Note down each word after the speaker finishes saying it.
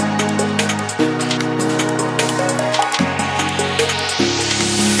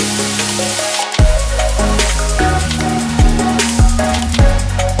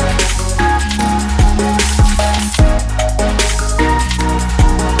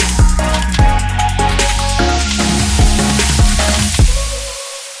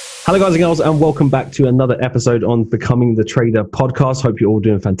Hello guys and girls, and welcome back to another episode on Becoming the Trader podcast. Hope you're all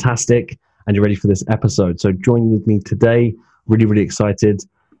doing fantastic and you're ready for this episode. So joining with me today, really excited.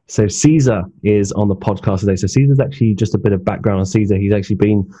 So Caesar is on the podcast today. So Caesar's actually, just a bit of background on Caesar. He's actually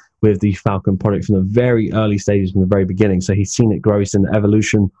been with the Falcon product from the very early stages, from the very beginning. So he's seen it grow, in the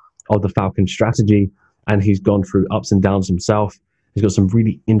evolution of the Falcon strategy, and he's gone through ups and downs himself. He's got some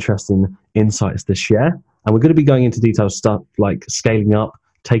really interesting insights to share. And we're going to be going into detailed stuff like scaling up,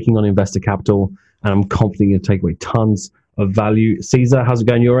 taking on investor capital, and I'm confident you'll take away tons of value. Caesar, how's it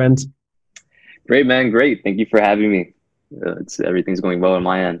going your end? Great, man. Great. Thank you for having me. Everything's going well on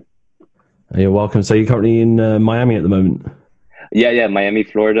my end. You're welcome. So you're currently in Miami at the moment? Yeah. Miami,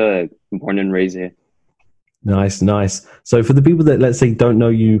 Florida. Born and raised here. Nice. So for the people that, let's say, don't know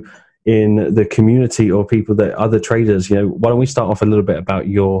you in the community, or people that other traders, why don't we start off a little bit about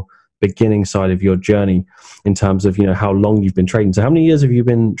your beginning side of your journey in terms of, how long you've been trading. So how many years have you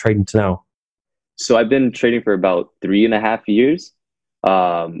been trading to now? So I've been trading for about 3.5 years.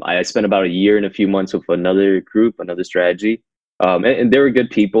 I spent about a year and a few months with another group, another strategy. And there were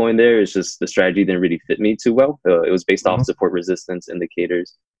good people in there. It's just the strategy didn't really fit me too well. It was based off support resistance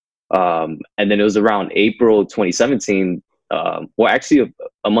indicators. And then it was around April 2017. Well, actually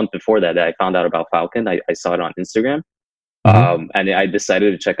a month before that, I found out about Falcon. I saw it on Instagram. And I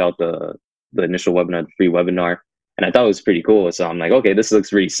decided to check out the initial webinar, the free webinar, and I thought it was pretty cool. So I'm like, okay, this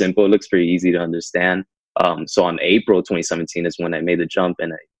looks really simple. It looks pretty easy to understand. So on April 2017 is when I made the jump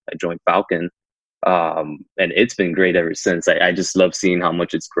and I joined Falcon. And it's been great ever since. I just love seeing how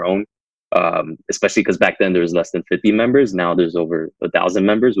much it's grown. Especially because back then there was less than 50 members. Now there's over 1,000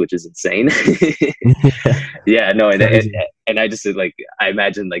 members, which is insane. Yeah, no, and I just said, like, I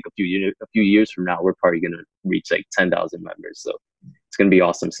imagine like a few years from now, we're probably gonna reach like 10,000 members. So it's gonna be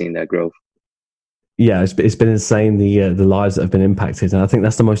awesome seeing that growth. Yeah, it's been insane, the lives that have been impacted, and I think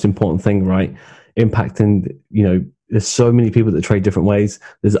that's the most important thing, right? Impacting, there's so many people that trade different ways.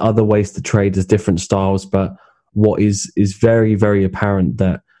 There's other ways to trade. There's different styles, but what is very apparent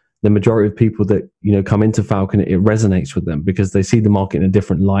that the majority of people that come into Falcon, it resonates with them because they see the market in a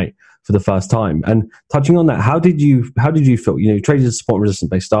different light for the first time. And touching on that, how did you feel? Traded a support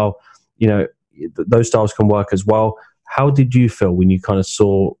resistant based style. Those styles can work as well. How did you feel when you kind of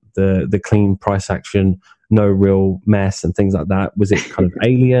saw the clean price action, no real mess and things like that? Was it kind of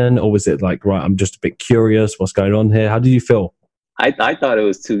alien, or was it like, right, I'm just a bit curious, what's going on here? How did you feel? I thought it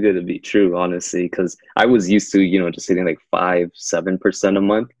was too good to be true, honestly, because I was used to just hitting like 5-7% a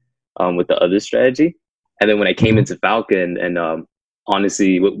month with the other strategy. And then when I came into Falcon, and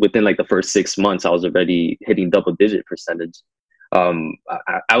honestly, within like the first 6 months, I was already hitting double-digit percentage.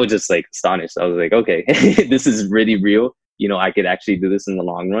 I was just like astonished. I was like, okay, this is really real. I could actually do this in the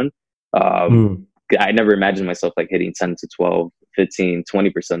long run. I never imagined myself like hitting 10 to 12, 15,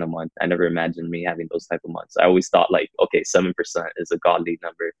 20% a month. I never imagined me having those type of months. I always thought like, okay, 7% is a godly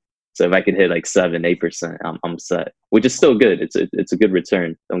number. So if I could hit like 7-8%, I'm set, which is still good. It's a good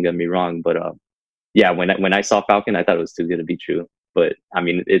return. Don't get me wrong. But yeah, when I saw Falcon, I thought it was too good to be true. But I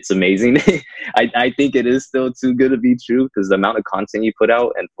mean, it's amazing. I think it is still too good to be true, because the amount of content you put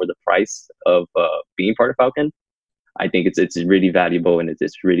out and for the price of being part of Falcon, I think it's really valuable, and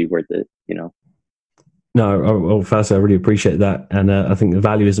it's really worth it. No, firstly, I really appreciate that, and I think the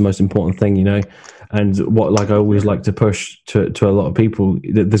value is the most important thing, And what, like, I always like to push to a lot of people,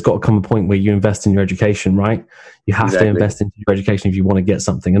 there's got to come a point where you invest in your education, right? You have to invest into your education if you want to get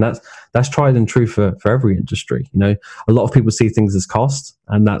something, and that's tried and true for every industry. A lot of people see things as cost,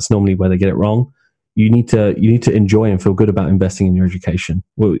 and that's normally where they get it wrong. You need to enjoy and feel good about investing in your education.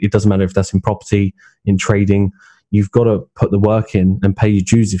 Well, it doesn't matter if that's in property, in trading. You've got to put the work in and pay your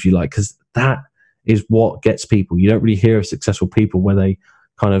dues, if you like, because that is what gets people. You don't really hear of successful people where they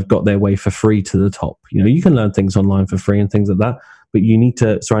kind of got their way for free to the top. You can learn things online for free and things like that, but you need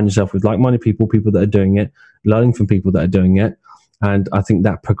to surround yourself with like-minded people that are doing it, learning from people that are doing it. And I think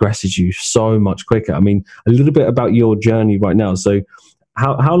that progresses you so much quicker. I mean, a little bit about your journey right now. So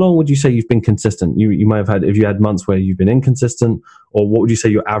how long would you say you've been consistent? You might have had, if you had months where you've been inconsistent, or what would you say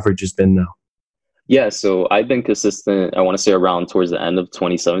your average has been now? Yeah, so I've been consistent, I want to say around towards the end of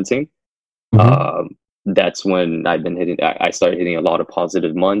 2017. That's when I started hitting a lot of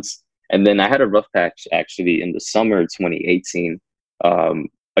positive months. And then I had a rough patch actually in the summer of 2018.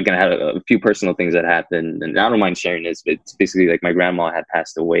 Again, I had a few personal things that happened, and I don't mind sharing this, but it's basically like my grandma had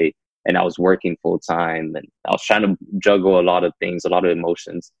passed away, and I was working full time, and I was trying to juggle a lot of things, a lot of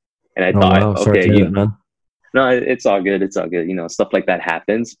emotions. And I thought, wow. Sorry to hear that, man. No, it's all good. It's all good. Stuff like that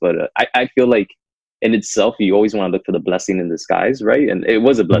happens. But I feel like in itself, you always want to look for the blessing in disguise, right? And it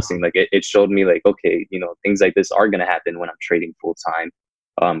was a blessing. Like it showed me like, okay, things like this are going to happen when I'm trading full time.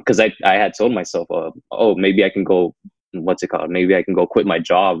 Because I had told myself, oh, maybe I can go, maybe I can go quit my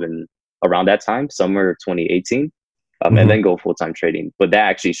job and around that time, summer of 2018, and then go full-time trading. But that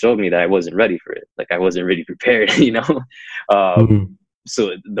actually showed me that I wasn't ready for it. Like I wasn't really prepared, you know?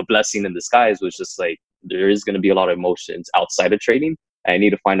 So the blessing in disguise was just like, there is going to be a lot of emotions outside of trading. I need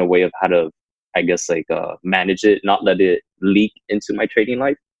to find a way of how to, I guess, like manage it, not let it leak into my trading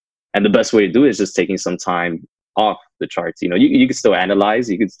life. And the best way to do it is just taking some time off the charts. You know, you can still analyze,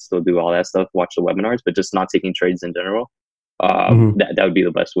 you can still do all that stuff, watch the webinars, but just not taking trades in general. That would be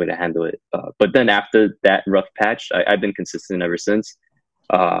the best way to handle it. But then after that rough patch, I've been consistent ever since.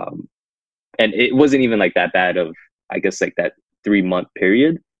 And it wasn't even like that bad of, I guess, like that 3-month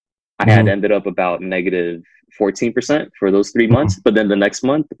period. I had ended up about negative 14% for those 3 months. But then the next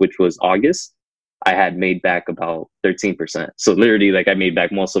month, which was August, I had made back about 13%. So literally, like I made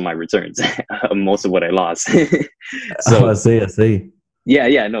back most of my returns, most of what I lost. So I see.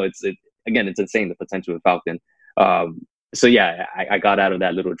 Yeah. No, it's insane, the potential of Falcon. So yeah, I got out of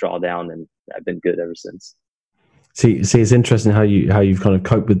that little drawdown, and I've been good ever since. See, it's interesting how you've kind of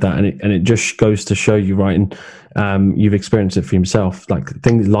coped with that, and it just goes to show you, right? And you've experienced it for yourself. Like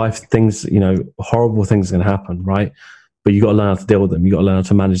things, you know, horrible things are going to happen, right? But you got to learn how to deal with them. You got to learn how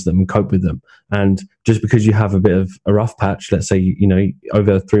to manage them and cope with them. And just because you have a bit of a rough patch, let's say, you know,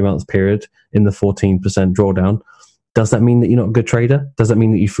 over a 3 month period in the 14% drawdown, does that mean that you're not a good trader? Does that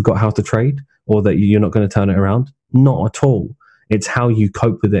mean that you forgot how to trade, or that you're not going to turn it around? Not at all. It's how you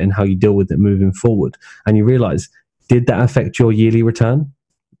cope with it and how you deal with it moving forward. And you realize, did that affect your yearly return?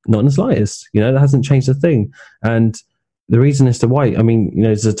 Not in the slightest. You know, that hasn't changed a thing. And the reason as to why, I mean, you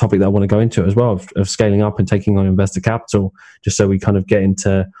know, it's a topic that I want to go into as well, of scaling up and taking on investor capital, just so we kind of get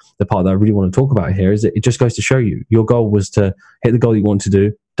into the part that I really want to talk about here. Is it just goes to show you, your goal was to hit the goal you want to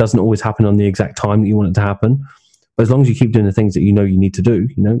do. Doesn't always happen on the exact time that you want it to happen. But as long as you keep doing the things that you know you need to do,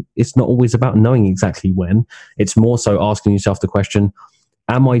 you know, it's not always about knowing exactly when. It's more so asking yourself the question,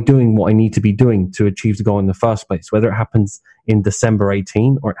 am I doing what I need to be doing to achieve the goal in the first place? Whether it happens in December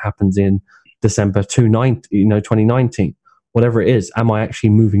 18 or it happens in December 2019, whatever it is, am I actually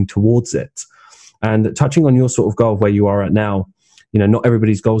moving towards it? And touching on your sort of goal of where you are at now, you know, not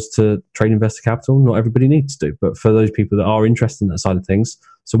everybody's goals to trade investor capital, not everybody needs to, but for those people that are interested in that side of things.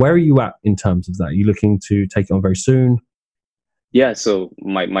 So where are you at in terms of that? Are you looking to take it on very soon? Yeah, so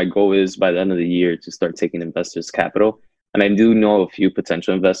my goal is by the end of the year to start taking investors capital. And I do know a few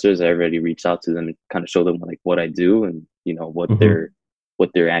potential investors. I already reached out to them and kind of show them like what I do and, you know, what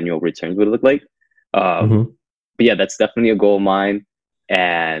their annual returns would look like. But yeah, that's definitely a goal of mine.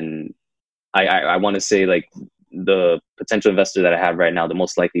 And I want to say, like, the potential investor that I have right now, the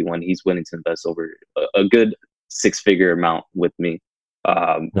most likely one, he's willing to invest over a good 6-figure amount with me.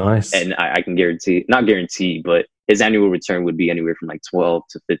 Nice. And I can not guarantee, but his annual return would be anywhere from like 12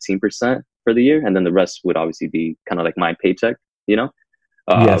 to 15% for the year. And then the rest would obviously be kind of like my paycheck, you know?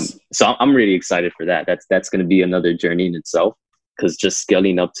 Yes. So I'm really excited for that. That's going to be another journey in itself, because just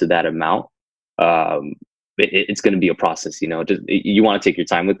scaling up to that amount, it's going to be a process, you know. Just you want to take your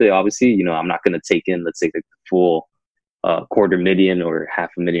time with it, obviously. You know, I'm not going to take in, let's say, the full $250,000 or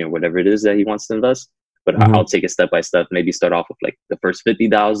 $500,000 or whatever it is that he wants to invest. But I'll take it step by step. Maybe start off with like the first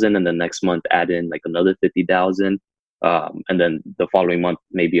 50,000, and then next month add in like another 50,000, and then the following month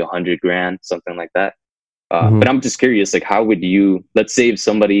maybe 100,000, something like that. But I'm just curious, like, how would you? Let's say if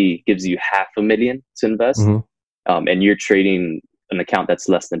somebody gives you $500,000 to invest, and you're trading an account that's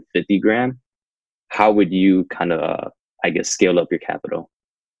less than 50,000, how would you kind of, I guess, scale up your capital?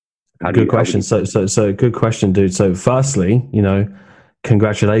 Good question. So good question, dude. So firstly, you know,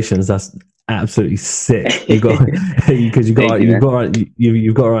 congratulations. That's absolutely sick. You've got to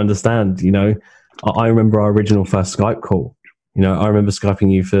understand, you know, I remember our original first Skype call. You know, I remember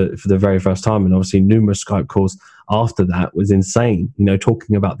Skyping you for the very first time, and obviously numerous Skype calls after that was insane. You know,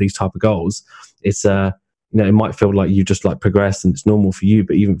 talking about these type of goals, it's you know, it might feel like you just like progressed and it's normal for you,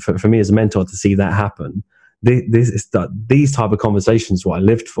 but even for me as a mentor to see that happen, these type of conversations are what I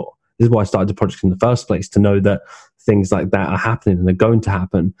lived for. This is why I started the project in the first place, to know that things like that are happening and they're going to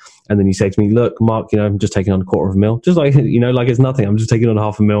happen. And then you say to me, look, Mark, you know, I'm just taking on $250,000. Just like, you know, like it's nothing. I'm just taking on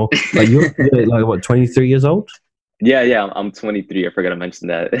 $500,000. Like you're like, what, 23 years old? Yeah. I'm 23. I forgot to mention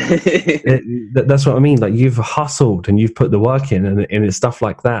that. That's what I mean. Like you've hustled and you've put the work in, and it's stuff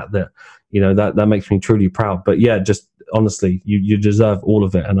like that, you know, that makes me truly proud. But yeah, just honestly, you deserve all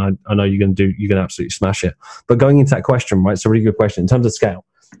of it. And I know you're going to absolutely smash it. But going into that question, right? It's a really good question in terms of scale.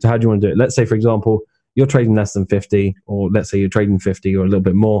 So how do you want to do it? Let's say, for example, you're trading less than 50, or let's say you're trading 50 or a little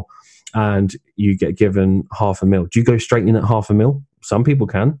bit more, and you get given $500,000. Do you go straight in at $500,000? Some people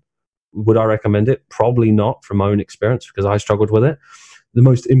can. Would I recommend it? Probably not, from my own experience, because I struggled with it. the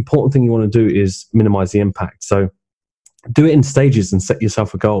most important thing you want to do is minimize the impact. So do it in stages and set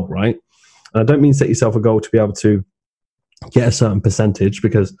yourself a goal, right? And I don't mean set yourself a goal to be able to get a certain percentage,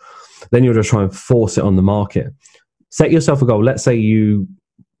 because then you'll just try and force it on the market. Set yourself a goal. Let's say you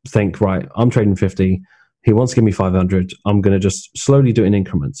think, right, I'm trading 50. He wants to give me 500. I'm going to just slowly do it in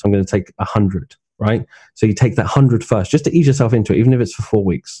increments. I'm going to take 100, right? So you take that 100 first, just to ease yourself into it, even if it's for 4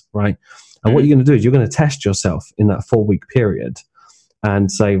 weeks, right? And what you're going to do is you're going to test yourself in that 4-week period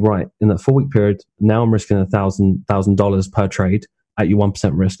and say, right, in that 4-week period, now I'm risking $1,000 per trade at your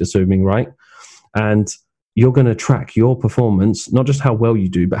 1% risk, assuming, right? And you're going to track your performance, not just how well you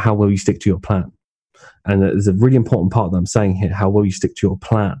do, but how well you stick to your plan. And there's a really important part that I'm saying here, how well you stick to your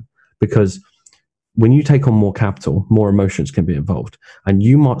plan, because when you take on more capital, more emotions can be involved, and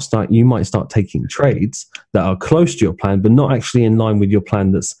you might start taking trades that are close to your plan, but not actually in line with your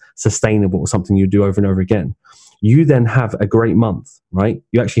plan that's sustainable or something you do over and over again. You then have a great month, right?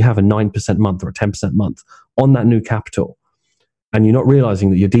 You actually have a 9% month or a 10% month on that new capital, and you're not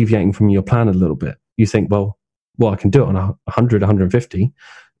realizing that you're deviating from your plan a little bit. You think, well, I can do it on 100, 150.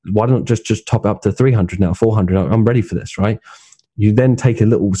 Why don't just top it up to 300 now, 400? I'm ready for this, right? You then take a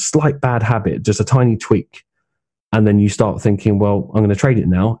little slight bad habit, just a tiny tweak, and then you start thinking, well, I'm going to trade it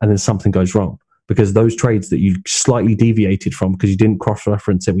now, and then something goes wrong because those trades that you slightly deviated from because you didn't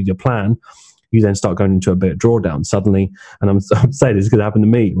cross-reference it with your plan, you then start going into a bit of drawdown suddenly. And I'm saying this could happen to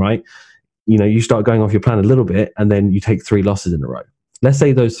me, right? You know, you start going off your plan a little bit, and then you take 3 losses in a row. Let's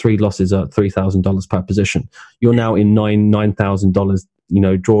say those 3 losses are $3,000 per position. You're now in $9,000,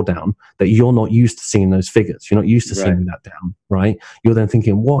 drawdown that you're not used to seeing those figures. You're not used to seeing that down, right? You're then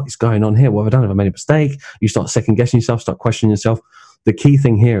thinking, what is going on here? What have I done? Have I made a mistake? You start second guessing yourself, start questioning yourself. The key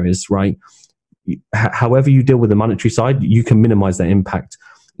thing here is, right, however you deal with the monetary side, you can minimize that impact,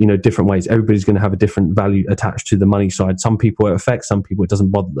 different ways. Everybody's going to have a different value attached to the money side. Some people it affects, some people it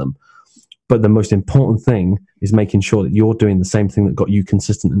doesn't bother them. But the most important thing is making sure that you're doing the same thing that got you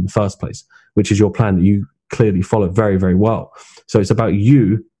consistent in the first place, which is your plan that you clearly follow very, very well. So it's about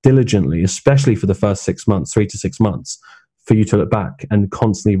you diligently, especially for the first 6 months, 3 to 6 months, for you to look back and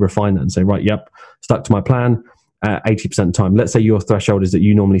constantly refine that and say, right, yep, stuck to my plan 80% of the time. Let's say your threshold is that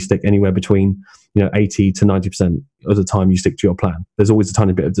you normally stick anywhere between 80 to 90% of the time you stick to your plan. There's always a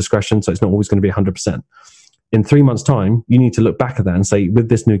tiny bit of discretion, so it's not always going to be 100%. In 3 months' time, you need to look back at that and say, with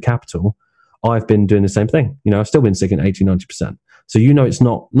this new capital, I've been doing the same thing. I've still been sticking 80, 90%. So it's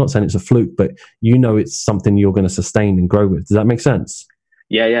not saying it's a fluke, but it's something you're going to sustain and grow with. Does that make sense?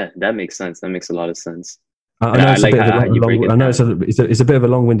 Yeah, that makes sense. That makes a lot of sense. I know it's a bit of a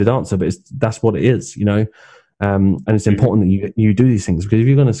long-winded answer, but that's what it is, and it's important that you do these things, because if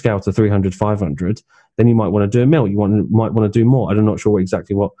you're going to scale to 300, 500, then you might want to do a mil. Might want to do more. I'm not sure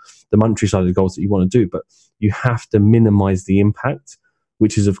exactly what the monetary side of the goals that you want to do, but you have to minimize the impact,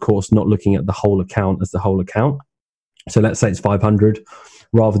 which is, of course, not looking at the whole account as the whole account. So let's say it's 500,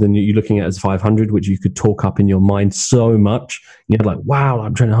 rather than you looking at it as 500, which you could talk up in your mind so much. You're like, wow,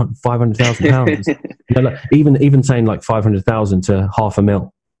 I'm trading £500,000. Even saying like 500,000 to $500,000.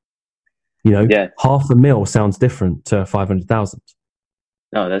 $500,000 sounds different to 500,000.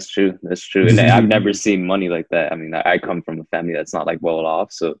 No, that's true. That's true. And I've never seen money like that. I mean, I come from a family that's not like well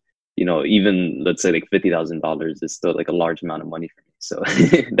off, so even let's say like $50,000 is still like a large amount of money for me. So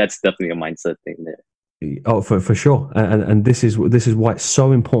that's definitely a mindset thing there. Oh, for sure. And this is why it's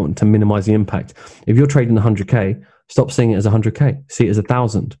so important to minimize the impact. If you're trading 100K, stop seeing it as 100K. See it as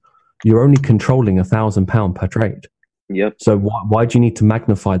 1,000. You're only controlling £1,000 per trade. Yep. So why do you need to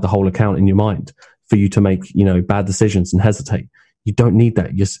magnify the whole account in your mind for you to make bad decisions and hesitate? You don't need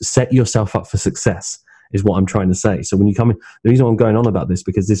that. You set yourself up for success, is what I'm trying to say. So when you come in, the reason why I'm going on about this,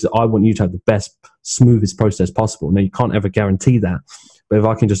 because I want you to have the best, smoothest process possible. Now, you can't ever guarantee that, but if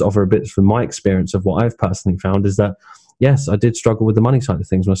I can just offer a bit from my experience of what I've personally found, is that, yes, I did struggle with the money side of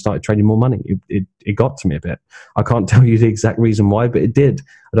things when I started trading more money. It got to me a bit. I can't tell you the exact reason why, but it did.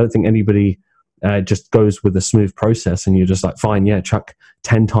 I don't think anybody just goes with a smooth process and you're just like, fine, yeah, chuck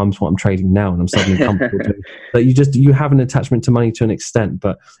 10 times what I'm trading now and I'm suddenly comfortable doing. But you have an attachment to money to an extent,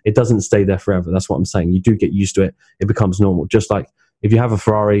 but it doesn't stay there forever. That's what I'm saying. You do get used to it. It becomes normal. Just like if you have a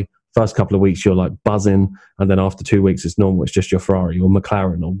Ferrari, first couple of weeks you're like buzzing, and then after 2 weeks it's normal. It's just your Ferrari or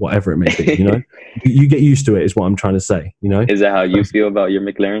McLaren or whatever it may be. You get used to it, is what I'm trying to say. Is that how you feel about your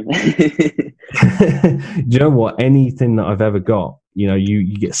McLaren? Do you know what? Anything that I've ever got,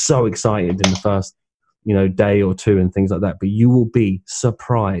 you get so excited in the first day or two and things like that, but you will be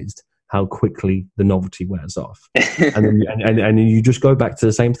surprised how quickly the novelty wears off. And then you just go back to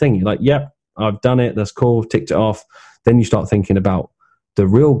the same thing. You're like, yep, I've done it, that's cool, ticked it off. Then you start thinking about the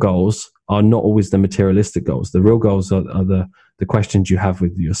real goals are not always the materialistic goals. The real goals are the questions you have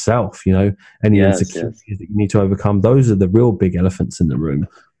with yourself, you know, any insecurities that you need to overcome. Those are the real big elephants in the room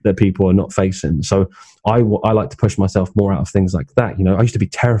that people are not facing. So I like to push myself more out of things like that. You know, I used to be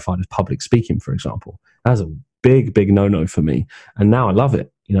terrified of public speaking, for example. That's a big no-no for me. And now I love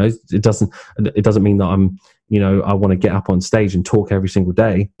it. You know, it doesn't mean that I'm, you know, I want to get up on stage and talk every single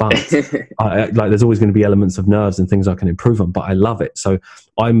day, but there's always going to be elements of nerves and things I can improve on, but I love it. So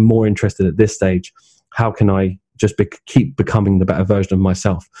I'm more interested at this stage. How can I just keep becoming the better version of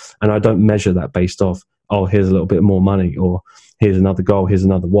myself? And I don't measure that based off, oh, here's a little bit more money, or here's another goal, here's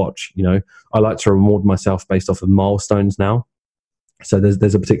another watch. You know, I like to reward myself based off of milestones now. So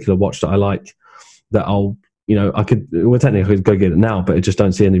there's a particular watch that I like that I'll, you know, technically I could go get it now, but I just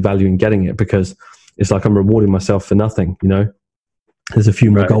don't see any value in getting it because it's like I'm rewarding myself for nothing, you know. There's a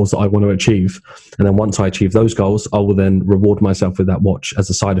few more goals that I want to achieve. And then once I achieve those goals, I will then reward myself with that watch as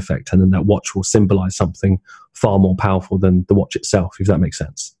a side effect. And then that watch will symbolize something far more powerful than the watch itself, if that makes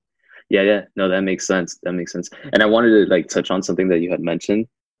sense. Yeah. No, that makes sense. And I wanted to like touch on something that you had mentioned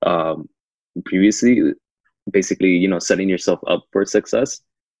previously, basically, you know, setting yourself up for success.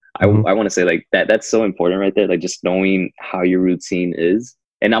 I want to say like that's so important right there. Like just knowing how your routine is.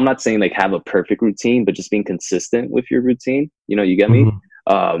 And I'm not saying like have a perfect routine, but just being consistent with your routine. You know, you get me?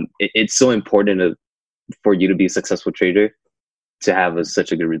 It's so important for you to be a successful trader to have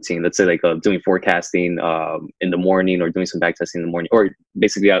such a good routine. Let's say like doing forecasting in the morning, or doing some back testing in the morning, or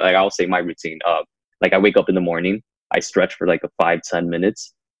basically I'll say my routine. Like I wake up in the morning, I stretch for like 5-10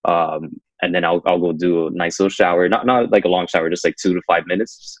 minutes. And then I'll go do a nice little shower, not like a long shower, just like 2 to 5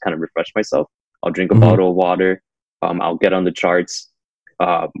 minutes, just kind of refresh myself. I'll drink a bottle of water. I'll get on the charts.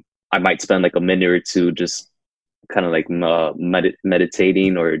 I might spend like a minute or two just kind of like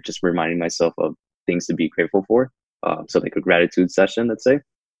meditating, or just reminding myself of things to be grateful for. So like a gratitude session, let's say,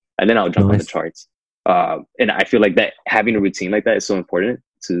 and then I'll jump on the charts. And I feel like that having a routine like that is so important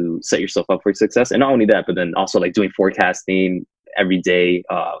to set yourself up for success. And not only that, but then also like doing forecasting every day,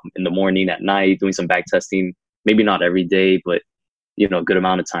 in the morning, at night, doing some back testing, maybe not every day, but you know, a good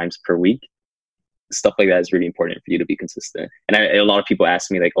amount of times per week. Stuff like that is really important for you to be consistent. And a lot of people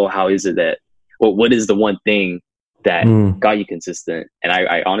ask me like, oh, how is it that, well, what is the one thing that got you consistent? And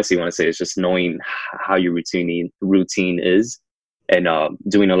I honestly want to say it's just knowing how your routine is, and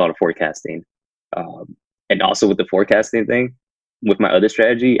doing a lot of forecasting. And also with the forecasting thing, with my other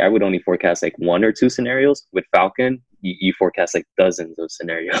strategy, I would only forecast like 1 or 2 scenarios. With Falcon, you forecast like dozens of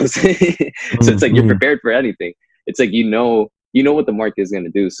scenarios. So it's like you're prepared for anything. It's like you know what the market is going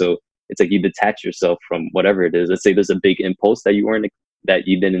to do. So it's like you detach yourself from whatever it is. Let's say there's a big impulse that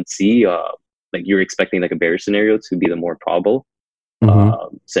you didn't see. Like you're expecting like a bearish scenario to be the more probable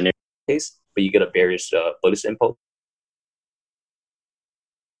scenario case, but you get a bearish bullish impulse.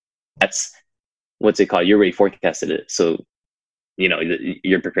 That's what's it called? You already forecasted it, so you know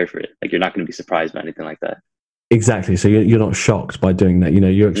you're prepared for it. Like you're not going to be surprised by anything like that. Exactly. So you're not shocked by doing that. You know,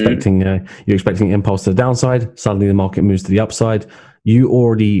 you're expecting impulse to the downside. Suddenly the market moves to the upside. You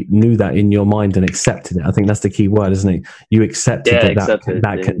already knew that in your mind and accepted it. I think that's the key word, isn't it? You accepted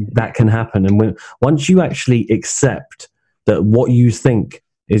that can happen. And once you actually accept that what you think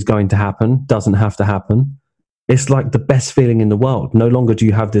is going to happen doesn't have to happen, it's like the best feeling in the world. No longer do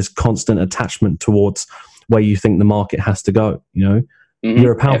you have this constant attachment towards where you think the market has to go. You know,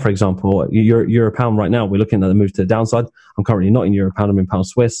 Euro pound, for example, Euro pound right now, we're looking at the move to the downside. I'm currently not in Euro pound, I'm in pound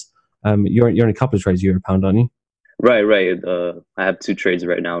Swiss. You're in a couple of trades Euro pound, aren't you? Right. I have 2 trades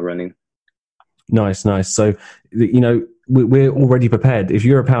right now running. Nice. So, you know, we're already prepared. If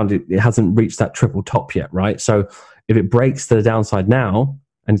Euro pound, it hasn't reached that triple top yet, right? So if it breaks to the downside now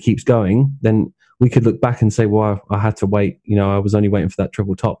and keeps going, then we could look back and say, well, I had to wait. You know, I was only waiting for that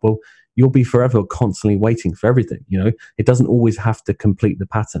triple top. Well, you'll be forever constantly waiting for everything. You know, it doesn't always have to complete the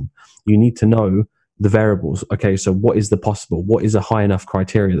pattern. You need to know the variables. Okay, so what is the possible? What is a high enough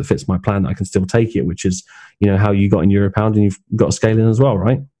criteria that fits my plan that I can still take it? Which is, you know, how you got in Euro pound, and you've got to scale in as well,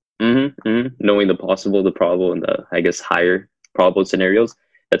 right? Knowing the possible, the probable, and the, I guess, higher probable scenarios.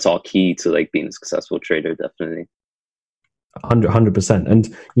 That's all key to like being a successful trader, definitely. 100%.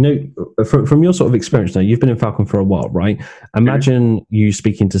 And you know, from your sort of experience now, you've been in Falcon for a while, right? Imagine you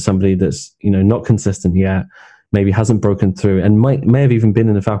speaking to somebody that's, you know, not consistent yet, maybe hasn't broken through, and may have even been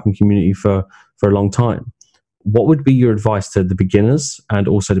in the Falcon community for a long time. What would be your advice to the beginners and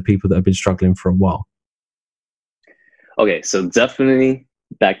also the people that have been struggling for a while? Okay, so definitely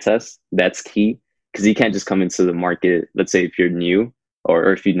backtest. That's key, because you can't just come into the market. Let's say if you're new,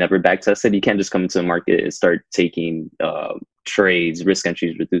 or if you've never backtested, you can't just come into the market and start taking trades, risk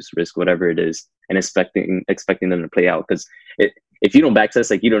entries, reduced risk, whatever it is, and expecting them to play out. Because if you don't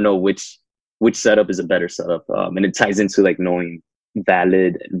backtest, like you don't know which which setup is a better setup. And it ties into like knowing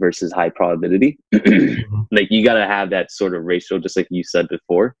valid versus high probability. Like you got to have that sort of ratio, just like you said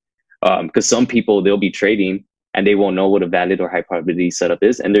before. Because some people, they'll be trading and they won't know what a valid or high probability setup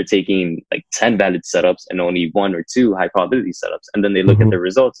is. And they're taking like 10 valid setups and only 1 or 2 high probability setups. And then they look at the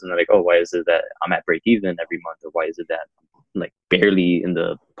results and they're like, oh, why is it that I'm at break even every month? Or why is it that I'm like barely in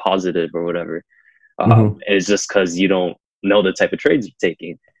the positive or whatever? It's just because you don't know the type of trades you're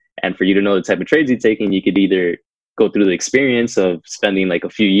taking. And for you to know the type of trades you're taking, you could either go through the experience of spending like a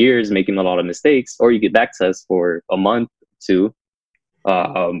few years making a lot of mistakes, or you could backtest for a month, 2,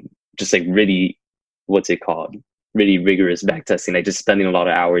 just like really, what's it called? Really rigorous backtesting, like just spending a lot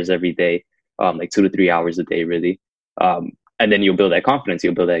of hours every day, like 2 to 3 hours a day, really. And then you'll build that confidence,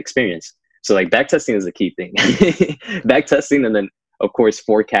 you'll build that experience. So like backtesting is a key thing. Backtesting, and then of course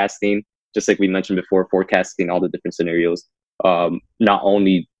forecasting, just like we mentioned before, forecasting all the different scenarios, not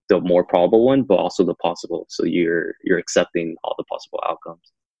only the more probable one, but also the possible. So you're accepting all the possible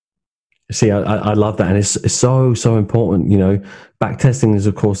outcomes. See, I love that, and it's so important. You know, backtesting is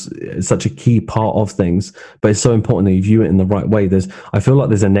of course such a key part of things, but it's so important that you view it in the right way. I feel like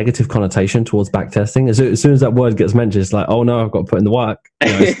there's a negative connotation towards backtesting. As soon as that word gets mentioned, it's like, oh no, I've got to put in the work. You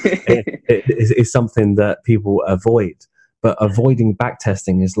know, it's something that people avoid, but avoiding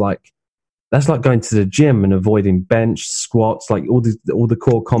backtesting is like, that's like going to the gym and avoiding bench, squats, like all the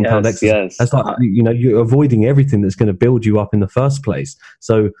core compound exercises. That's like, you know, you're avoiding everything that's going to build you up in the first place.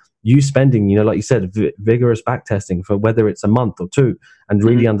 So you spending, you know, like you said, vigorous backtesting for whether it's a month or 2 and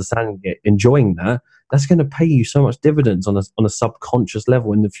really understanding it, enjoying that's going to pay you so much dividends on a subconscious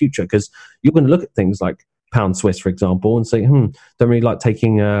level in the future, because you're going to look at things like pound Swiss, for example, and say, don't really like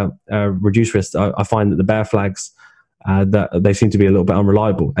taking a reduced risk. I find that the bear flags, that they seem to be a little bit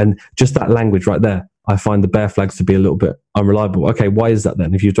unreliable. And just that language right there, I find the bear flags to be a little bit unreliable. Okay, why is that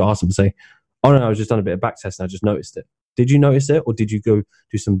then? If you were to ask them, say, oh no, I was just done a bit of backtesting, I just noticed it. Did you notice it, or did you go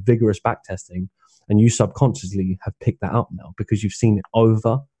do some vigorous backtesting and you subconsciously have picked that up now because you've seen it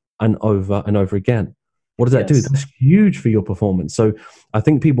over and over and over again? What does that do? That's huge for your performance. So I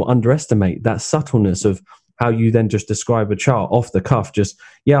think people underestimate that subtleness of how you then just describe a chart off the cuff. Just,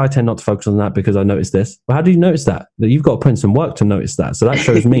 I tend not to focus on that because I noticed this. But how do you notice that? That you've got to put in some work to notice that. So that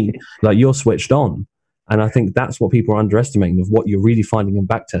shows me like you're switched on. And I think that's what people are underestimating of what you're really finding in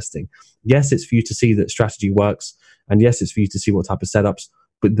backtesting. Yes, it's for you to see that strategy works. And yes, it's for you to see what type of setups.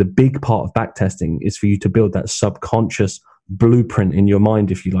 But the big part of backtesting is for you to build that subconscious blueprint in your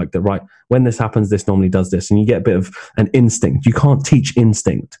mind, if you like, that, right, when this happens, this normally does this. And you get a bit of an instinct. You can't teach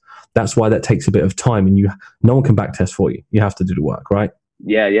instinct. That's why that takes a bit of time, and no one can backtest for you. You have to do the work, right?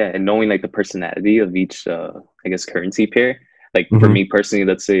 Yeah. And knowing like the personality of each, I guess, currency pair. Like for me personally,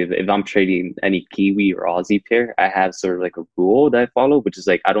 let's say if I'm trading any Kiwi or Aussie pair, I have sort of like a rule that I follow, which is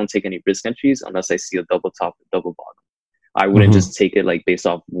like, I don't take any risk entries unless I see a double top or double bottom. I wouldn't just take it like based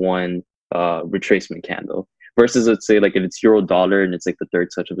off one retracement candle. Versus, let's say, like if it's euro dollar and it's like the third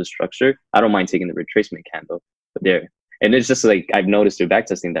touch of the structure, I don't mind taking the retracement candle. But and it's just like, I've noticed through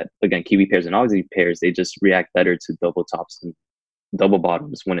backtesting that, again, Kiwi pairs and Aussie pairs, they just react better to double tops and double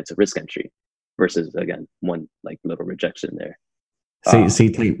bottoms when it's a risk entry versus, again, one like little rejection there.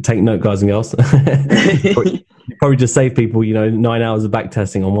 Take note, guys and girls. probably just save people, 9 hours of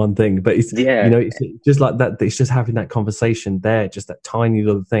backtesting on one thing. But it's, it's just like that. It's just having that conversation there, just that tiny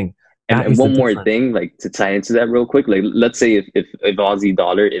little thing. And one more thing, like to tie into that real quick, like let's say if Aussie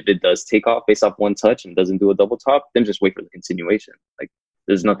dollar, if it does take off based off one touch and doesn't do a double top, then just wait for the continuation. Like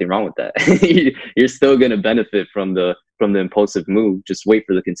there's nothing wrong with that. You're still going to benefit from the impulsive move. Just wait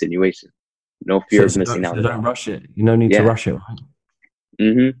for the continuation. No fear of missing out. So don't rush it. You no need to rush it.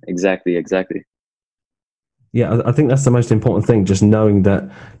 Right? Exactly. Yeah, I think that's the most important thing, just knowing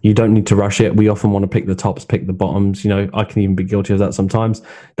that you don't need to rush it. We often want to pick the tops, pick the bottoms. I can even be guilty of that sometimes.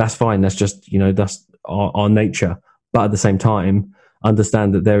 That's fine. That's just, that's our nature. But at the same time,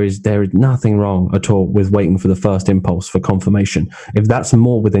 understand that there is nothing wrong at all with waiting for the first impulse for confirmation. If that's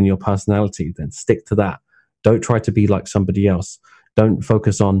more within your personality, then stick to that. Don't try to be like somebody else. Don't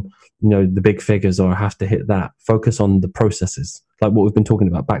focus on, the big figures or have to hit that. Focus on the processes, like what we've been talking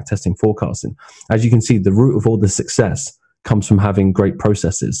about, backtesting, forecasting. As you can see, the root of all the success comes from having great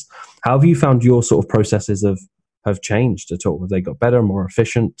processes. How have you found your sort of processes have changed at all? Have they got better, more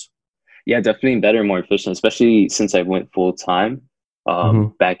efficient? Yeah, definitely better, more efficient, especially since I went full time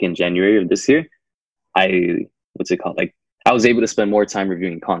back in January of this year. I was able to spend more time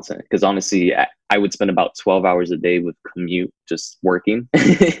reviewing content because honestly, I would spend about 12 hours a day with commute, just working.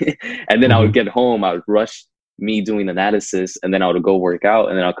 And then I would get home, I would rush me doing analysis, and then I would go work out,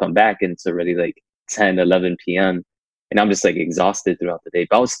 and then I'll come back and it's already like 10, 11 p.m. and I'm just like exhausted throughout the day.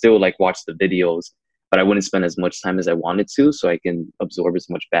 But I would still like watch the videos, but I wouldn't spend as much time as I wanted to, so I can absorb as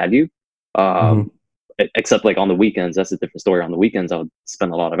much value. Mm-hmm. Except like on the weekends, that's a different story. On the weekends, I would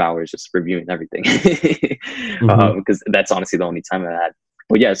spend a lot of hours just reviewing everything because that's honestly the only time I had.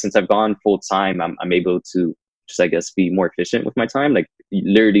 But yeah, since I've gone full time, I'm able to just, I guess, be more efficient with my time. Like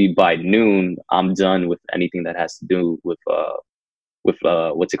literally by noon, I'm done with anything that has to do with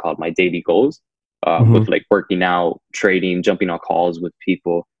what's it called, my daily goals. With like working out, trading, jumping on calls with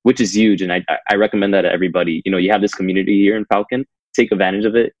people, which is huge. And I recommend that to everybody. You know, you have this community here in Falcon, take advantage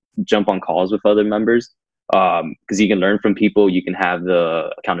of it, jump on calls with other members, because you can learn from people. You can have the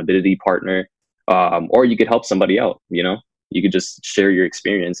accountability partner, or you could help somebody out. You know, you could just share your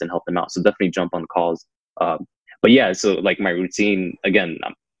experience and help them out. So definitely jump on the calls. But yeah, so like my routine, again,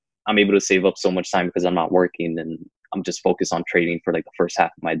 I'm able to save up so much time because I'm not working and I'm just focused on trading for like the first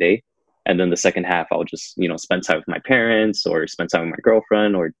half of my day. And then the second half, I'll just, you know, spend time with my parents or spend time with my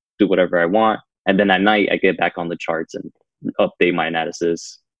girlfriend or do whatever I want. And then at night, I get back on the charts and update my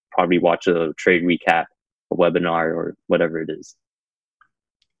analysis, probably watch a trade recap, a webinar, or whatever it is.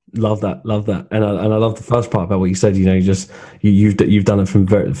 Love that, and I love the first part about what you said. You know, you've done it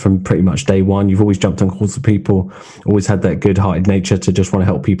from pretty much day one. You've always jumped on calls with people, always had that good-hearted nature to just want to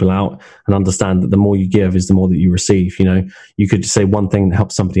help people out and understand that the more you give is the more that you receive. You know, you could say one thing that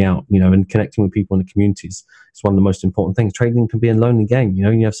helps somebody out. You know, and connecting with people in the communities is one of the most important things. Trading can be a lonely game. You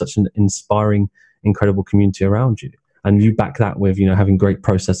know, you have such an inspiring, incredible community around you, and you back that with, you know, having great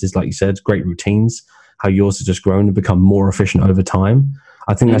processes, like you said, great routines. How yours has just grown and become more efficient over time.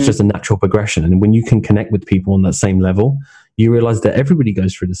 I think that's just a natural progression. And when you can connect with people on that same level, you realize that everybody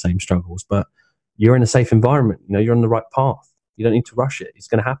goes through the same struggles, but you're in a safe environment. You know, you're on the right path. You don't need to rush it. It's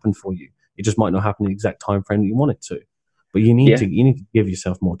going to happen for you. It just might not happen in the exact time frame that you want it to. But you need to give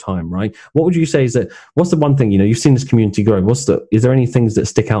yourself more time, right? What would you say what's the one thing, you know, you've seen this community grow. Is there any things that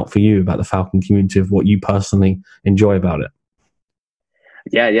stick out for you about the Falcon community of what you personally enjoy about it?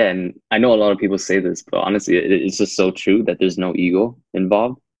 Yeah. And I know a lot of people say this, but honestly, it's just so true that there's no ego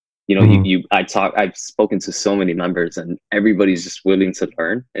involved. You know, I've spoken to so many members and everybody's just willing to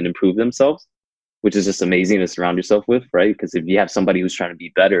learn and improve themselves, which is just amazing to surround yourself with, right? Because if you have somebody who's trying to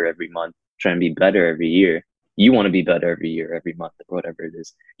be better every month, trying to be better every year, you want to be better every year, every month, or whatever it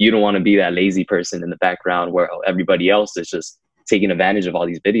is. You don't want to be that lazy person in the background where everybody else is just taking advantage of all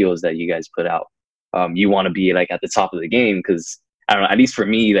these videos that you guys put out. You want to be like at the top of the game because, I don't know, at least for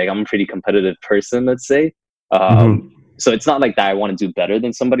me, like I'm a pretty competitive person, let's say. So it's not like that I want to do better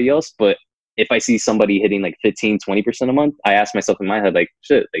than somebody else, but if I see somebody hitting like 15, 20% a month, I ask myself in my head, like,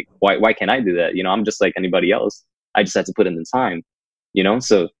 shit, like why can't I do that? You know, I'm just like anybody else. I just have to put in the time, you know?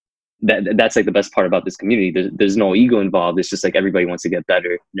 So that's like the best part about this community. There's no ego involved. It's just like everybody wants to get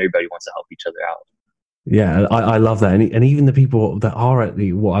better and everybody wants to help each other out. Yeah, I love that. And even the people that are at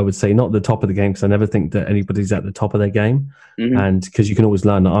what I would say, not the top of the game, because I never think that anybody's at the top of their game. And because you can always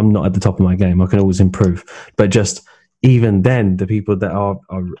learn. I'm not at the top of my game. I can always improve. But just even then, the people that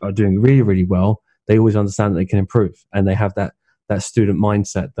are doing really, really well, they always understand that they can improve. And they have that student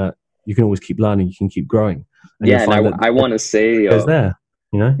mindset that you can always keep learning, you can keep growing. And I want to say... there,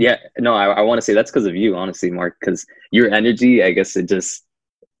 you know? Yeah, no, I want to say that's because of you, honestly, Mark, because your energy, I guess it's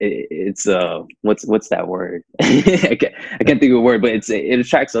what's that word? I can't think of a word, but it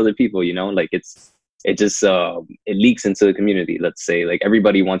attracts other people, you know, like it leaks into the community. Let's say like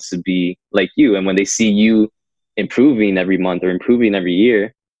everybody wants to be like you, and when they see you improving every month or improving every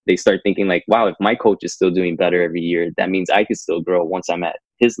year, they start thinking like, wow, if my coach is still doing better every year, that means I could still grow once I'm at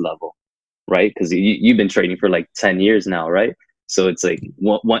his level, right? Because you've been trading for like 10 years now, right? So it's like,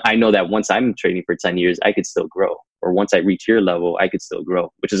 I know that once I'm trading for 10 years, I could still grow. Or once I reach your level, I could still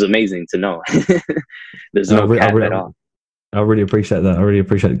grow, which is amazing to know. There's no cap at all. I really appreciate that. I really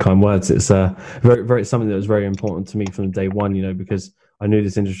appreciate the kind words. It's very something that was very important to me from day one, you know, because I knew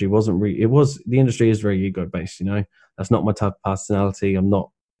this industry the industry is very ego based, you know. That's not my type of personality. I'm not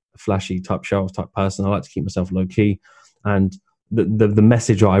a flashy type show off type person. I like to keep myself low key. And the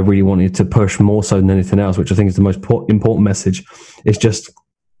message I really wanted to push more so than anything else, which I think is the most important message, is just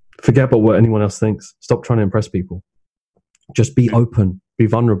forget about what anyone else thinks. Stop trying to impress people. Just be open, be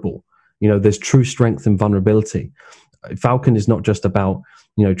vulnerable. You know, there's true strength in vulnerability. Falcon is not just about,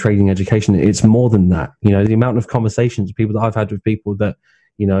 you know, trading education. It's more than that. You know, the amount of conversations, people that I've had with people that,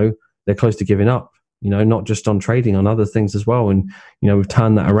 you know, they're close to giving up, you know, not just on trading, on other things as well. And, you know, we've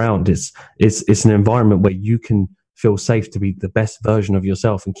turned that around. It's an environment where you can feel safe to be the best version of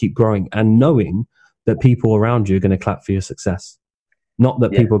yourself and keep growing and knowing that people around you are going to clap for your success. Not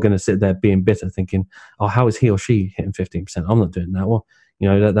that people are going to sit there being bitter thinking, oh, how is he or she hitting 15%? I'm not doing that. Well, You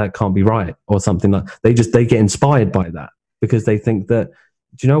know, that can't be right, or something like. They get inspired by that because they think that,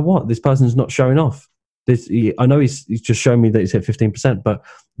 do you know what, this person's not showing off. I know he's just shown me that he's hit 15%, but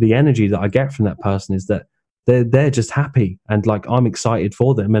the energy that I get from that person is that they're just happy, and like I'm excited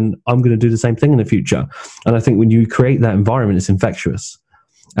for them, and I'm going to do the same thing in the future. And I think when you create that environment, it's infectious,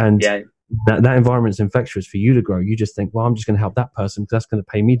 and that environment is infectious for you to grow. You just think, well, I'm just going to help that person because that's going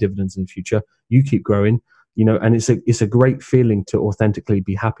to pay me dividends in the future. You keep growing, you know, and it's a great feeling to authentically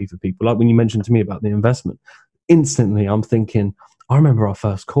be happy for people. Like when you mentioned to me about the investment, instantly I'm thinking, I remember our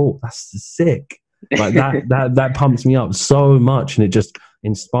first call. That's sick. Like that pumps me up so much, and it just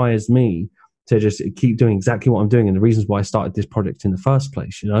inspires me to just keep doing exactly what I'm doing, and the reasons why I started this project in the first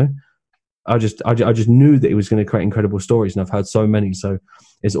place. You know, I just knew that it was going to create incredible stories, and I've heard so many. So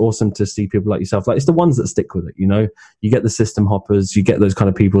it's awesome to see people like yourself. Like, it's the ones that stick with it. You know, you get the system hoppers, you get those kind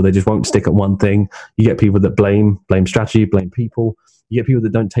of people. They just won't stick at one thing. You get people that blame strategy, blame people. You get people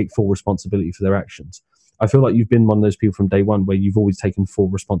that don't take full responsibility for their actions. I feel like you've been one of those people from day one where you've always taken full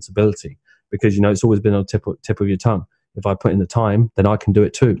responsibility, because, you know, it's always been on the tip of your tongue. If I put in the time, then I can do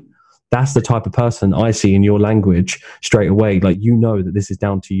it too. That's the type of person I see in your language straight away. Like, you know that this is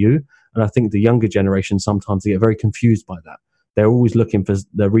down to you. And I think the younger generation, sometimes they get very confused by that. They're always looking for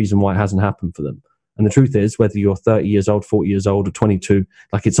the reason why it hasn't happened for them. And the truth is, whether you're 30 years old, 40 years old, or 22,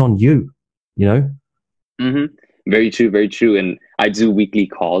 like, it's on you, you know? Mm-hmm. Very true, very true. And I do weekly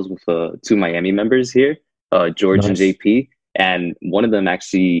calls with two Miami members here, George and JP. And one of them,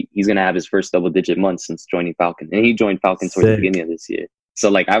 actually, he's going to have his first double-digit month since joining Falcon. And he joined Falcon towards the beginning of this year. So,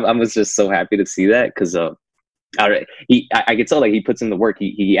 like, I was just so happy to see that, because I could tell, like, he puts in the work.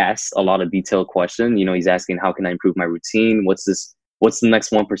 He asks a lot of detailed questions. You know, he's asking, how can I improve my routine? What's the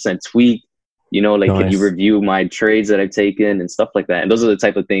next 1% tweak? You know, like, can you review my trades that I've taken and stuff like that? And those are the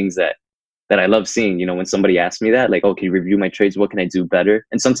type of things that I love seeing. You know, when somebody asks me that, like, oh, can you review my trades? What can I do better?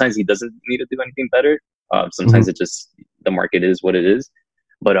 And sometimes he doesn't need to do anything better. Sometimes it just, the market is what it is.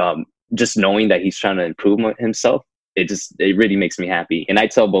 But just knowing that he's trying to improve himself, it really makes me happy. And I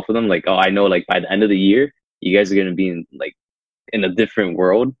tell both of them, like, oh, I know, like, by the end of the year, you guys are going to be in a different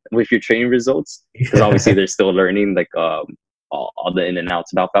world with your training results, because obviously they're still learning, like, all the in and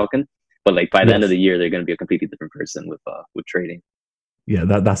outs about Falcon. But, like, by the end of the year, they're going to be a completely different person with trading. Yeah,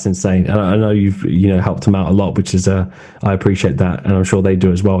 that's insane. And I know you've, you know, helped them out a lot, which is I appreciate that, and I'm sure they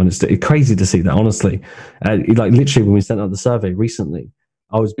do as well. And it's crazy to see that, honestly. Like, literally, when we sent out the survey recently,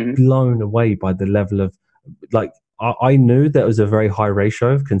 I was blown away by the level of, like, I knew there was a very high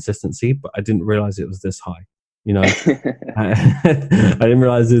ratio of consistency, but I didn't realize it was this high. You know, I didn't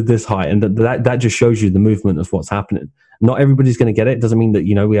realize it was this high, and that just shows you the movement of what's happening. Not everybody's going to get it. It doesn't mean that,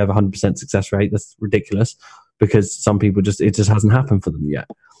 you know, we have 100% success rate. That's ridiculous, because some people it just hasn't happened for them yet.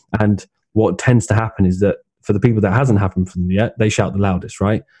 And what tends to happen is that for the people that hasn't happened for them yet, they shout the loudest,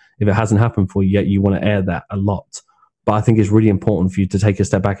 right? If it hasn't happened for you yet, you want to air that a lot. But I think it's really important for you to take a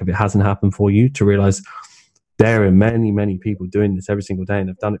step back if it hasn't happened for you, to realize there are many, many people doing this every single day, and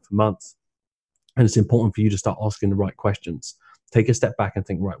have done it for months. And it's important for you to start asking the right questions. Take a step back and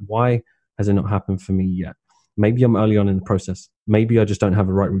think, right, why has it not happened for me yet? Maybe I'm early on in the process. Maybe I just don't have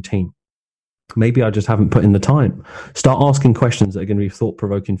the right routine. Maybe I just haven't put in the time. Start asking questions that are going to be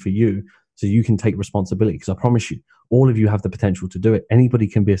thought-provoking for you, so you can take responsibility. Because I promise you, all of you have the potential to do it. Anybody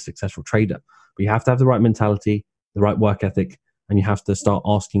can be a successful trader. But you have to have the right mentality, the right work ethic, and you have to start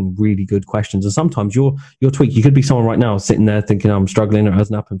asking really good questions. And sometimes your tweak, you could be someone right now sitting there thinking, I'm struggling, or it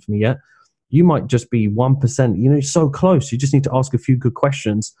hasn't happened for me yet. You might just be 1%, you know, so close. You just need to ask a few good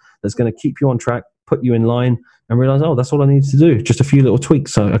questions that's going to keep you on track, put you in line, and realize, oh, that's all I need to do. Just a few little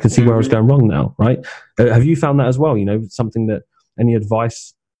tweaks so I can see where I was going wrong now, right? Have you found that as well? You know, something that, any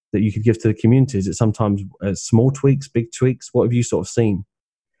advice that you could give to the community? Is it sometimes small tweaks, big tweaks? What have you sort of seen?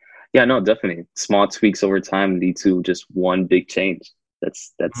 Yeah, no, definitely. Small tweaks over time lead to just one big change.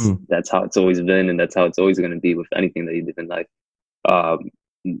 That's how it's always been, and that's how it's always going to be with anything that you do in life.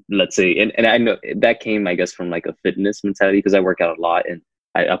 Let's say, and I know that came, I guess, from like a fitness mentality, because I work out a lot and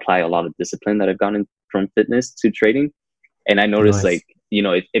I apply a lot of discipline that I've gotten from fitness to trading. And I noticed, like, you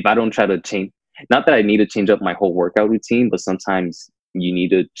know, if I don't try to change, not that I need to change up my whole workout routine, but sometimes you need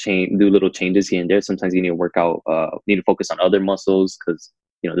to do little changes here and there. Sometimes you need to work out, need to focus on other muscles, because,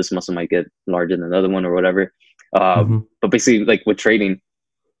 you know, this muscle might get larger than another one or whatever. But basically, like with trading,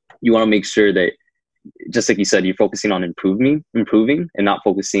 you want to make sure that, just like you said, you're focusing on improving, and not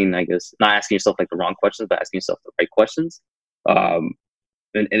focusing, I guess, not asking yourself like the wrong questions, but asking yourself the right questions.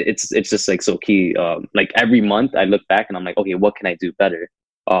 And it's just like so key. Like every month I look back and I'm like, okay, what can I do better?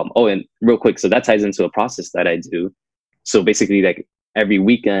 And real quick, so that ties into a process that I do. So basically, like every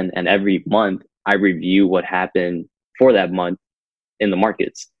weekend and every month, I review what happened for that month, in the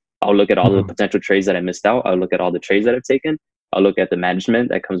markets. I'll look at all the potential trades that I missed out. I'll look at all the trades that I've taken. I'll look at the management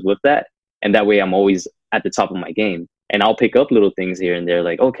that comes with that. And that way I'm always at the top of my game. And I'll pick up little things here and there,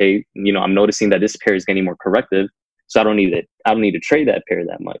 like, okay, I'm noticing that this pair is getting more corrective. So I don't need to trade that pair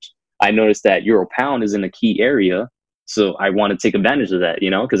that much. I noticed that euro pound is in a key area. So I want to take advantage of that,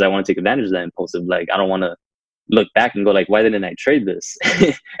 because I want to take advantage of that impulsive leg. I don't want to look back and go like, why didn't I trade this?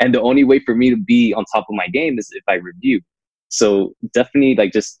 And the only way for me to be on top of my game is if I review. So definitely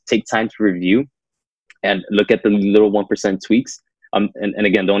just take time to review and look at the little 1% tweaks. And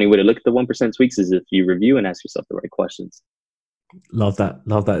again, the only way to look at the 1% tweaks is if you review and ask yourself the right questions. Love that.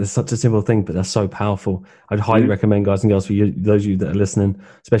 It's such a simple thing, but that's so powerful. I'd highly recommend, guys and girls, for you, those of you that are listening,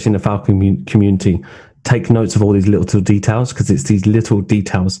 especially in the Falcon community, take notes of all these little details, because it's these little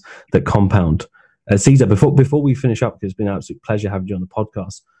details that compound. Cesar, before we finish up, because it's been an absolute pleasure having you on the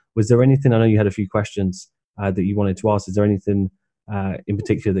podcast, was there anything, I know you had a few questions that you wanted to ask. Is there anything in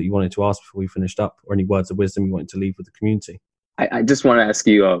particular that you wanted to ask before we finished up, or any words of wisdom you wanted to leave with the community? I just want to ask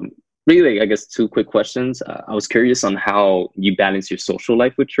you, really, I guess, 2 quick questions. I was curious on how you balance your social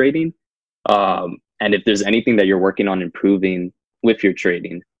life with trading, and if there's anything that you're working on improving with your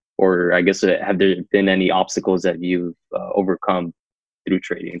trading, or I guess, have there been any obstacles that you've overcome through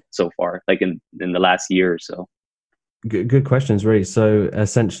trading so far, like in the last year or so? Good questions, really. So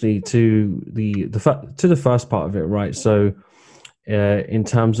essentially, to the first part of it, right? So in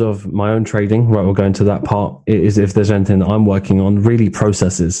terms of my own trading, right, we'll go into that part, is if there's anything that I'm working on, really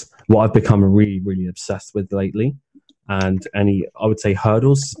processes. What I've become really, really obsessed with lately, and I would say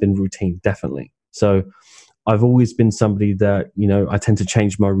hurdles, has been routine, definitely. So I've always been somebody that, I tend to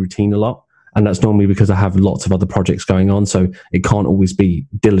change my routine a lot. And that's normally because I have lots of other projects going on. So it can't always be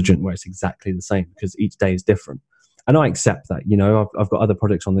diligent where it's exactly the same, because each day is different. And I accept that, I've got other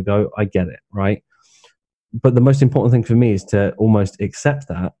projects on the go. I get it, right? But the most important thing for me is to almost accept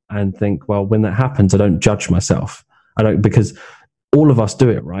that and think, well, when that happens, I don't judge myself. Because all of us do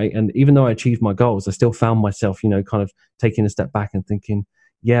it, right? And even though I achieved my goals, I still found myself, kind of taking a step back and thinking,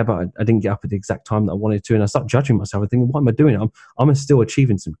 yeah, but I didn't get up at the exact time that I wanted to. And I started judging myself. I think, what am I doing? I'm still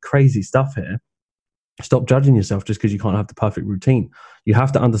achieving some crazy stuff here. Stop judging yourself just because you can't have the perfect routine. You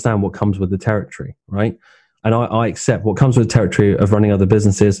have to understand what comes with the territory, right? And I accept what comes with the territory of running other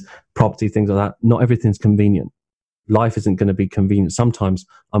businesses, property, things like that. Not everything's convenient. Life isn't going to be convenient. Sometimes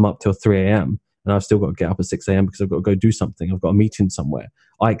I'm up till 3 a.m. and I've still got to get up at 6 a.m. because I've got to go do something. I've got a meeting somewhere.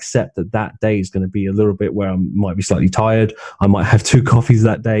 I accept that day is going to be a little bit where I might be slightly tired. I might have 2 coffees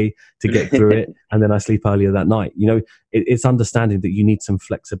that day to get through it. And then I sleep earlier that night. It's understanding that you need some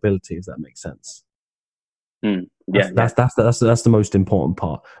flexibility, if that makes sense. That's the most important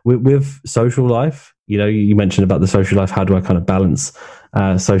part. With social life, you mentioned about the social life. How do I kind of balance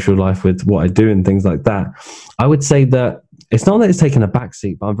social life with what I do and things like that? I would say that it's not that it's taken a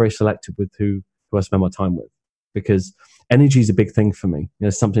backseat, but I'm very selective with who I spend my time with, because energy is a big thing for me.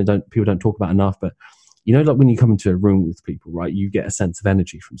 Something people don't talk about enough, but like when you come into a room with people, right, you get a sense of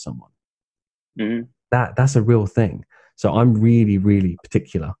energy from someone. That's a real thing. So I'm really, really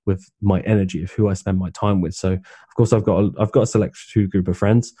particular with my energy of who I spend my time with. So of course I've got a select few group of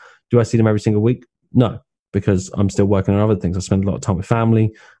friends. Do I see them every single week? No, because I'm still working on other things. I spend a lot of time with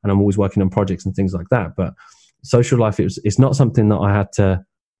family, and I'm always working on projects and things like that. But social life, it's not something that I had to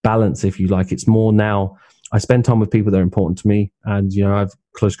balance, if you like. It's more now I spend time with people that are important to me, and I have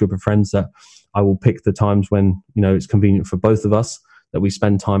a close group of friends that I will pick the times when it's convenient for both of us that we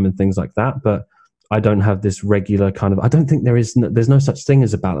spend time and things like that. But I don't have this regular kind of, I don't think there's no such thing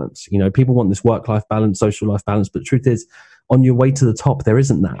as a balance. People want this work-life balance, social life balance, but the truth is, on your way to the top, there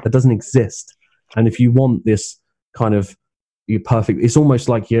isn't that. That doesn't exist. And if you want this kind of, you're perfect, it's almost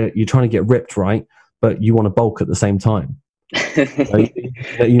like you're trying to get ripped, right? But you want to bulk at the same time. Can't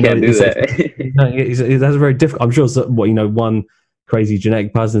do that. That's very difficult. I'm sure one crazy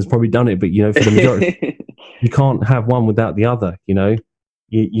genetic person has probably done it, but for the majority, you can't have one without the other.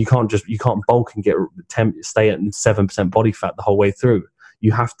 You can't bulk and stay at 7% body fat the whole way through.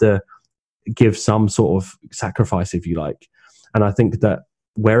 You have to give some sort of sacrifice, if you like. And I think that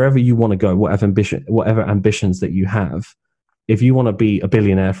wherever you want to go, whatever ambitions that you have, if you want to be a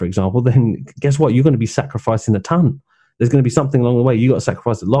billionaire, for example, then guess what? You're going to be sacrificing a ton. There's going to be something along the way. You got to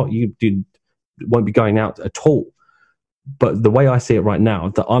sacrifice a lot. You won't be going out at all. But the way I see it right now,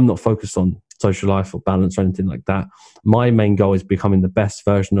 that I'm not focused on social life or balance or anything like that. My main goal is becoming the best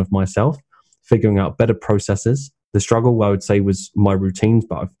version of myself, figuring out better processes. The struggle, I would say, was my routines,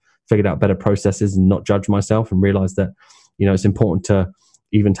 but I've figured out better processes and not judge myself, and realize that, it's important to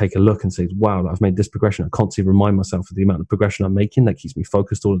even take a look and say, wow, I've made this progression. I constantly remind myself of the amount of progression I'm making. That keeps me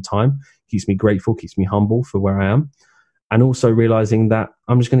focused all the time, keeps me grateful, keeps me humble for where I am. and also realizing that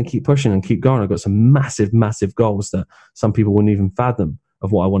I'm just going to keep pushing and keep going. I've got some massive, massive goals that some people wouldn't even fathom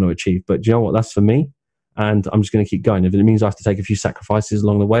of what I want to achieve. But do you know what? That's for me. And I'm just going to keep going. If it means I have to take a few sacrifices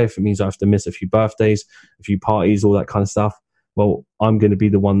along the way, if it means I have to miss a few birthdays, a few parties, all that kind of stuff, well, I'm going to be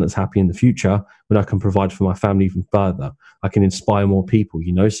the one that's happy in the future when I can provide for my family even further. I can inspire more people,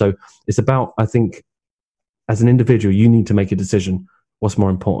 you know? So it's about, I think, as an individual, you need to make a decision. What's more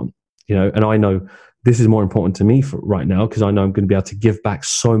important, you know? And I know this is more important to me for right now, because I know I'm going to be able to give back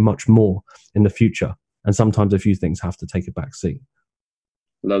so much more in the future. And sometimes a few things have to take a back seat.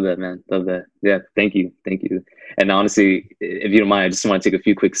 Love that, man. Love that. Yeah. Thank you. Thank you. And honestly, if you don't mind, I just want to take a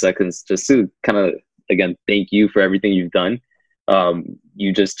few quick seconds just to kind of, again, thank you for everything you've done.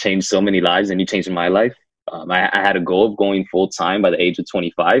 You just changed so many lives, and you changed my life. I had a goal of going full time by the age of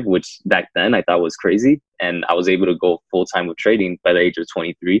 25, which back then I thought was crazy. And I was able to go full time with trading by the age of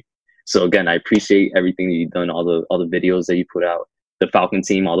 23. So again, I appreciate everything that you've done, all the videos that you put out, the Falcon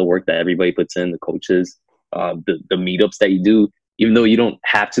team, all the work that everybody puts in, the coaches, the meetups that you do. Even though you don't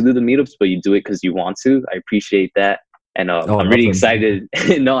have to do the meetups, but you do it because you want to. I appreciate that. And I'm really excited.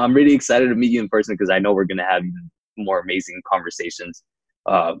 No, I'm really excited to meet you in person, because I know we're going to have even more amazing conversations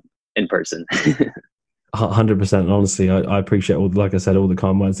in person. 100%. And honestly, I appreciate all, like I said, all the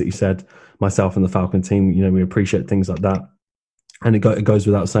kind words that you said. Myself and the Falcon team, you know, we appreciate things like that. And it goes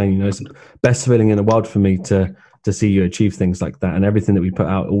without saying, you know, it's the best feeling in the world for me to see you achieve things like that. And everything that we put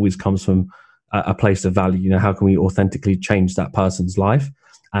out always comes from a place of value. You know, how can we authentically change that person's life?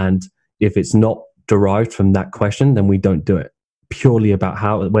 And if it's not derived from that question, then we don't do it. Purely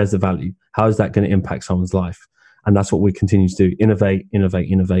about where's the value? How is that going to impact someone's life? And that's what we continue to do. Innovate,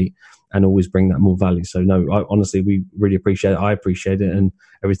 and always bring that more value. So no, honestly, we really appreciate it. I appreciate it, and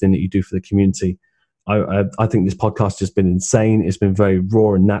everything that you do for the community. I think this podcast has been insane. It's been very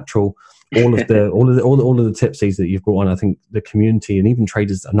raw and natural. All of the tipsies that you've brought on, I think the community and even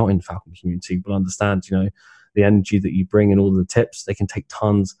traders that are not in the Falcon community will understand, you know, the energy that you bring and all the tips. They can take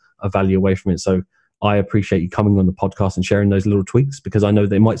tons of value away from it. So I appreciate you coming on the podcast and sharing those little tweaks, because I know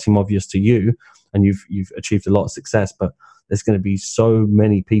they might seem obvious to you, and you've achieved a lot of success, but there's going to be so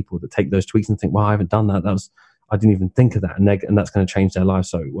many people that take those tweaks and think, well, I haven't done that. I didn't even think of that. And that's going to change their life.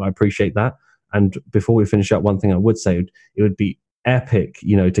 So I appreciate that. And before we finish up, one thing I would say, it would be epic,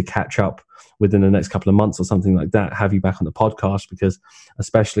 you know, to catch up within the next couple of months or something like that, have you back on the podcast, because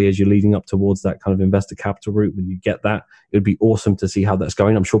especially as you're leading up towards that kind of investor capital route, when you get that, it would be awesome to see how that's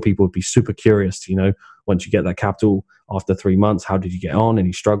going. I'm sure people would be super curious to, you know, once you get that capital after 3 months, how did you get on?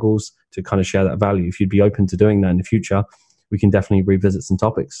 Any struggles, to kind of share that value? If you'd be open to doing that in the future, we can definitely revisit some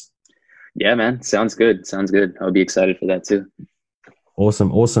topics. Yeah, man. Sounds good. I'll be excited for that too.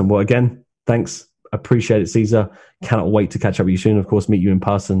 Awesome. Well, again, thanks. Appreciate it, Cesar. Cannot wait to catch up with you soon. Of course, meet you in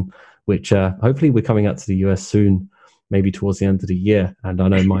person, which hopefully we're coming out to the US soon, maybe towards the end of the year. And I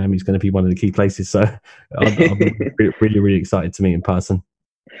know Miami is going to be one of the key places. So I'm really, really excited to meet in person.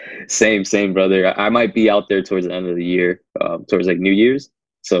 Same, brother. I might be out there towards the end of the year, towards like New Year's.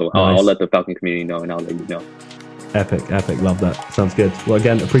 So nice. I'll let the Falcon community know, and I'll let you know. Epic. Love that. Sounds good. Well,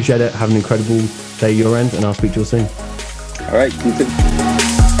 again, appreciate it. Have an incredible day your end, and I'll speak to you soon. All right. You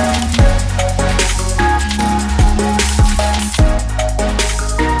too.